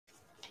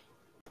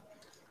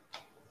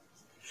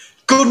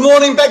Good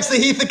morning,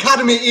 Bexleyheath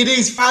Academy. It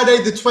is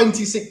Friday, the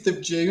 26th of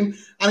June,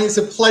 and it's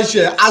a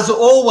pleasure, as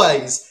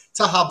always,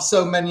 to have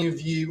so many of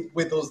you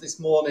with us this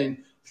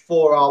morning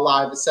for our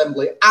live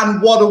assembly.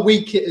 And what a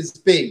week it has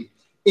been.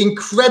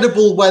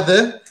 Incredible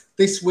weather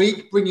this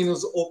week, bringing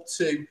us up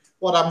to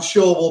what I'm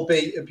sure will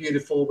be a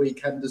beautiful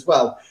weekend as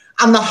well.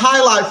 And the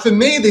highlight for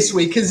me this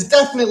week has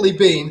definitely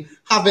been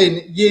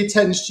having Year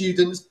 10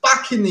 students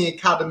back in the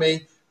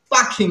academy,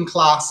 back in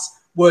class,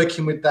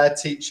 working with their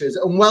teachers.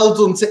 And well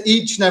done to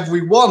each and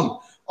every one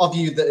of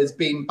you that has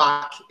been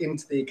back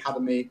into the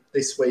academy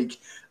this week.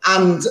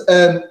 And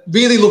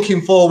really looking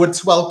forward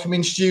to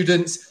welcoming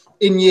students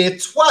in Year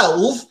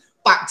 12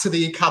 back to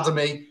the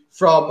academy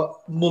from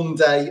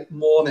Monday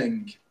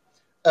morning.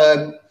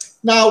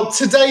 Now,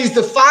 today is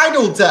the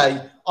final day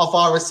of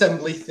our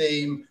assembly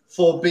theme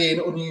for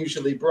being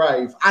unusually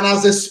brave. And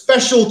as a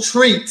special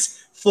treat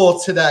for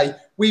today,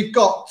 we've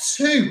got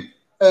two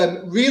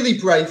really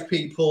brave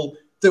people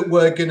that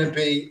we're going to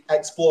be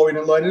exploring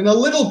and learning a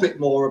little bit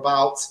more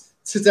about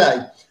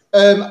today.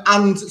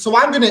 And so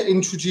I'm going to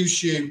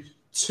introduce you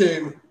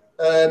to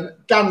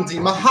Gandhi,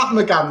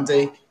 Mahatma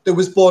Gandhi, that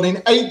was born in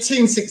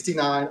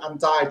 1869 and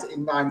died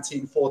in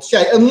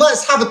 1948. And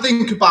let's have a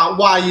think about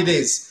why it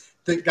is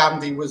that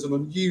Gandhi was an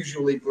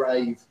unusually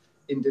brave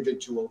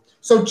individual.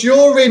 So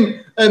during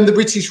the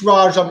British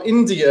Raj on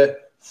India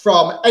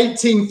from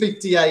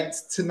 1858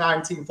 to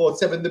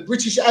 1947, the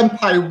British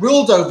Empire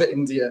ruled over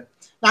India.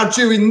 Now,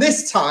 during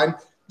this time,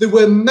 there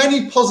were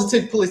many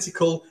positive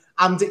political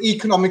and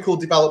economical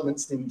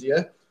developments in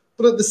India,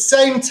 but at the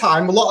same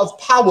time, a lot of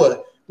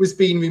power was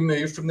being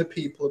removed from the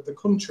people of the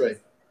country.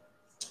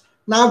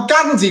 Now,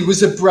 Gandhi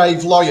was a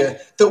brave lawyer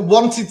that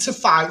wanted to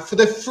fight for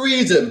the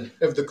freedom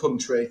of the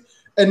country,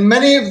 and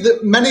many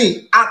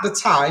at the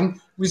time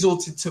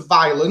resorted to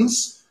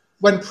violence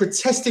when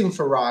protesting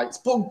for rights.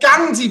 But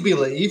Gandhi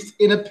believed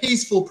in a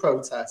peaceful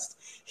protest.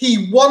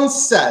 He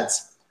once said,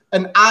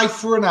 "An eye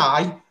for an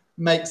eye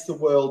makes the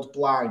world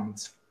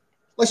blind."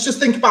 Let's just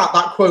think about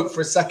that quote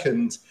for a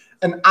second.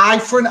 An eye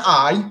for an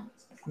eye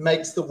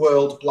makes the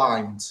world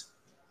blind.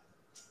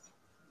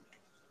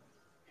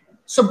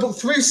 So, but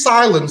through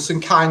silence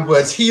and kind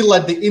words, he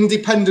led the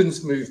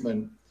independence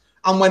movement.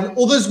 And when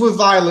others were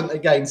violent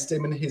against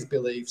him and his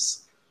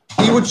beliefs,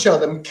 he would show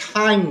them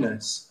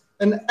kindness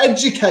and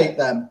educate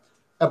them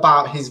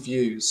about his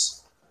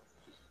views.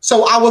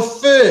 So our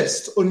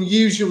first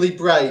unusually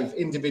brave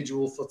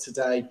individual for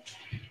today,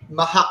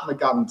 Mahatma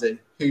Gandhi,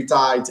 who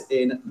died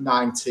in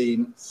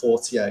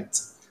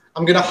 1948.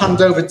 I'm going to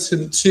hand over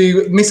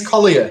to Miss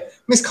Collier.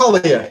 Miss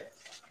Collier.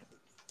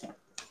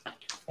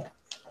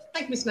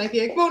 Thank you, Miss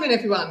Napier. Good morning,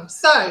 everyone.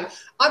 So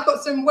I've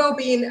got some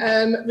wellbeing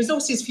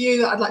resources for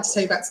you that I'd like to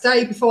tell you about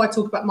today before I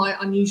talk about my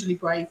unusually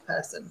brave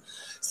person.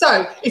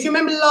 So if you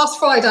remember last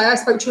Friday, I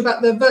spoke to you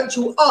about the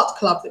virtual art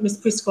club that Miss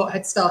Prescott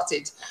had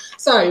started.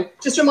 So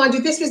just to remind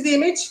you, this was the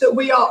image that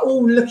we are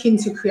all looking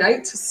to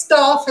create.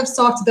 Staff have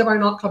started their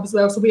own art club as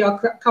well. So we are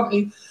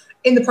currently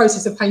in the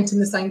process of painting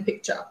the same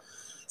picture.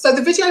 So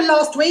the video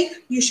last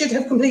week, you should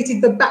have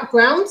completed the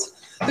background.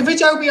 The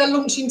video we are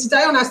launching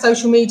today on our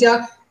social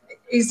media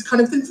is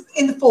kind of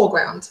in the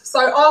foreground.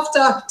 So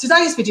after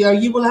today's video,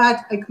 you will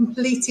have a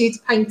completed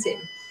painting.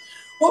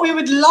 What we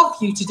would love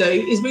you to do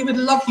is we would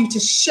love you to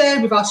share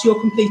with us your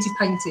completed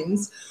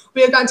paintings.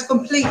 We are going to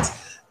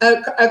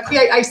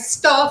create a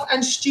staff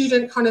and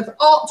student kind of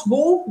art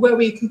wall where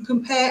we can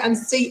compare and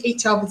see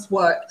each other's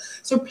work.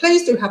 So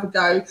please do have a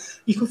go.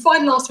 You can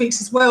find last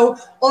week's as well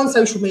on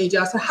social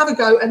media. So have a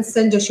go and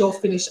send us your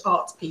finished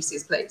art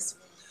pieces, please.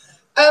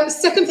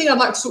 Second thing I'd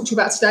like to talk to you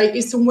about today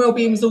is some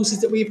wellbeing resources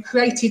that we've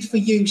created for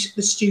you,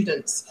 the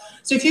students.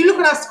 So if you look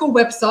on our school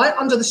website,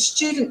 under the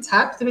student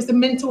tab, there is the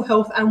mental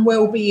health and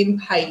wellbeing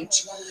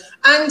page.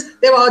 And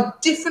there are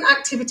different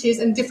activities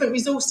and different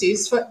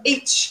resources for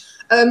each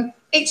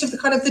of the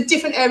kind of the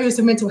different areas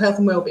of mental health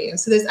and wellbeing.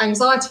 So there's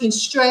anxiety and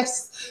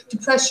stress,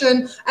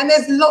 depression, and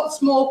there's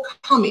lots more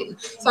coming.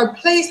 So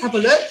please have a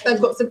look.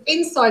 They've got some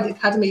inside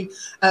academy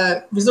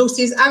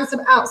resources and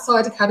some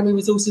outside academy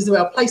resources as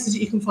well, places that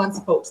you can find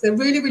support. So they're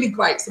really, really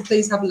great. So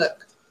please have a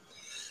look.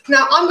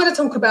 Now, I'm going to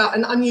talk about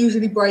an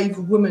unusually brave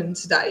woman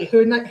today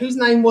whose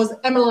name was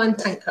Emmeline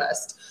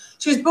Pankhurst.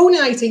 She was born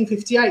in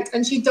 1858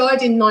 and she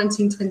died in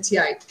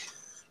 1928.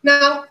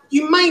 Now,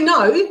 you may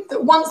know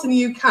that once in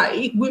the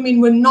UK,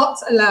 women were not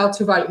allowed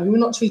to vote. We were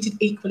not treated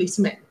equally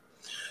to men.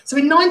 So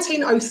in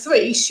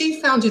 1903, she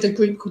founded a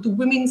group called the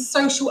Women's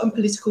Social and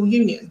Political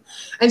Union.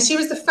 And she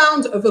was the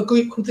founder of a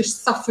group called the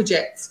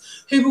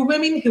Suffragettes, who were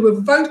women who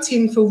were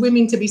voting for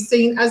women to be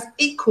seen as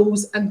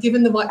equals and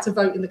given the right to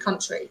vote in the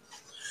country.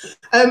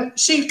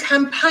 She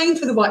campaigned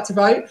for the right to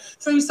vote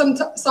through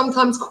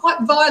sometimes quite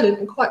violent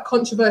and quite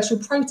controversial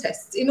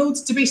protests in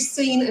order to be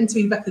seen and to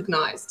be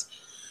recognised.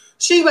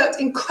 She worked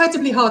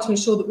incredibly hard to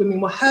ensure that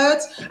women were heard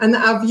and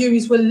that our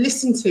views were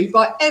listened to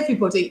by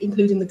everybody,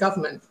 including the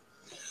government.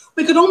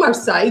 We could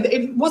almost say that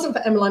if it wasn't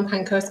for Emmeline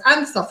Pankhurst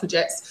and the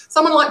suffragettes,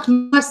 someone like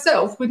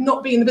myself would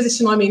not be in the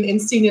position I'm in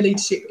senior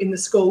leadership in the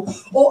school,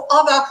 or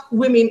other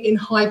women in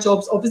high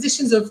jobs or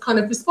positions of kind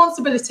of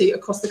responsibility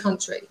across the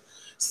country.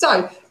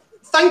 So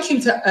thank you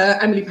to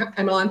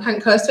Emmeline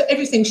Pankhurst for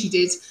everything she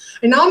did.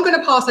 And now I'm going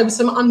to pass over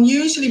some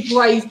unusually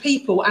brave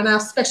people and our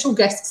special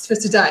guests for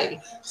today.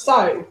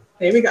 So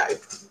here we go.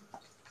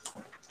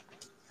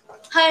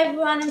 Hi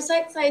everyone, I'm so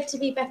excited to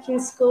be back in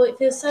school. It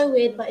feels so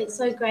weird, but it's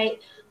so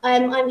great.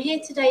 I'm here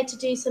today to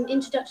do some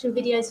introduction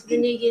videos for the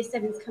new Year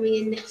 7s coming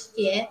in next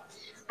year.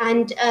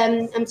 And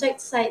I'm so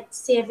excited to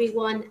see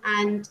everyone,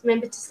 and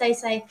remember to stay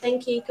safe.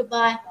 Thank you,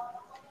 goodbye.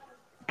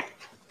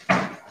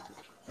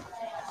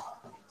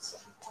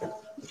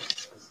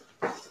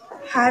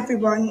 Hi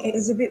everyone, it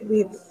is a bit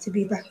weird to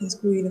be back in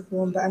school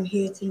uniform, but I'm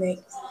here to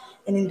make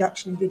an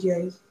induction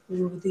video for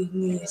the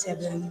new Year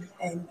 7,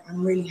 and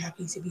I'm really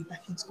happy to be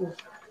back in school.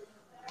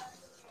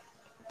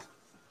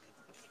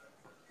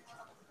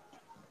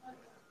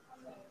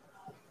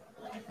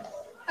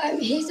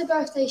 Here's a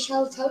birthday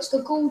shout outs to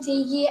Goldie,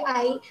 Year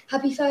 8,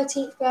 happy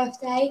 13th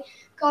birthday.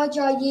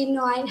 Garja, Year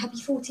 9, happy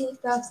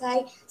 14th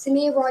birthday.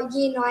 Samira,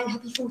 Year 9,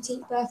 happy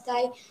 14th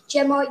birthday.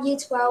 Gemma, Year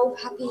 12,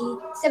 happy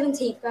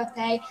 17th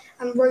birthday.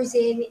 And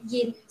Rosin,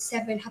 Year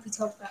 7, happy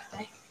 12th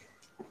birthday.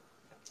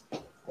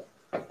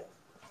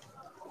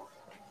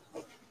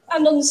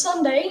 And on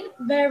Sunday,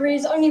 there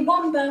is only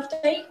one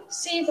birthday,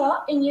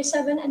 Siva in Year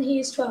 7, and he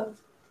is 12.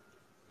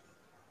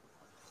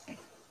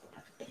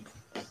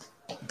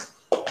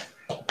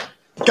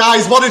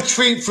 Guys, what a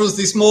treat for us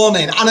this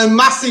morning, and a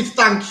massive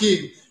thank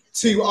you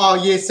to our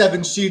Year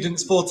 7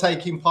 students for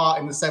taking part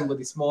in the assembly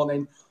this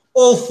morning.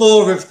 All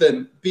 4 of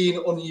them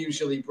being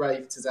unusually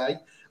brave today,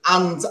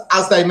 and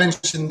as they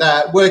mentioned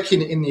there,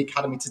 working in the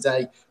academy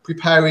today,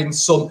 preparing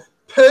some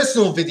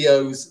personal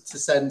videos to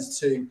send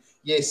to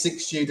Year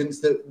 6 students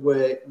that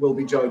will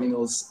be joining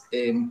us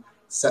in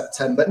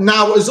September.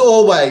 Now, as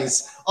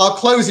always, our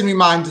closing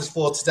reminders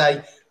for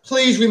today.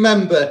 Please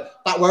remember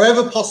that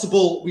wherever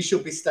possible, we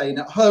should be staying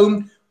at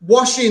home,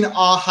 washing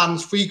our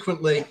hands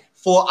frequently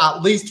for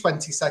at least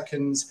 20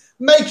 seconds,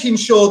 making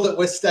sure that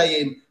we're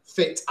staying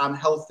fit and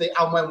healthy.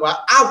 And when we're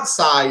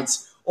outside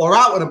or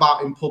out and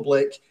about in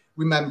public,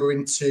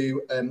 remembering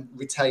to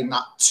retain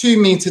that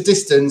 2-metre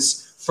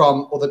distance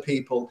from other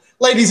people.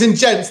 Ladies and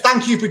gents,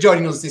 thank you for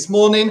joining us this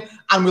morning,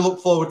 and we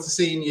look forward to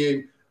seeing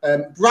you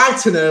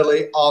bright and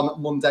early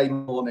on Monday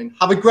morning.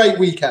 Have a great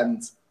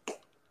weekend.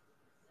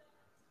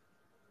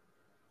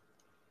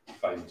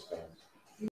 Famous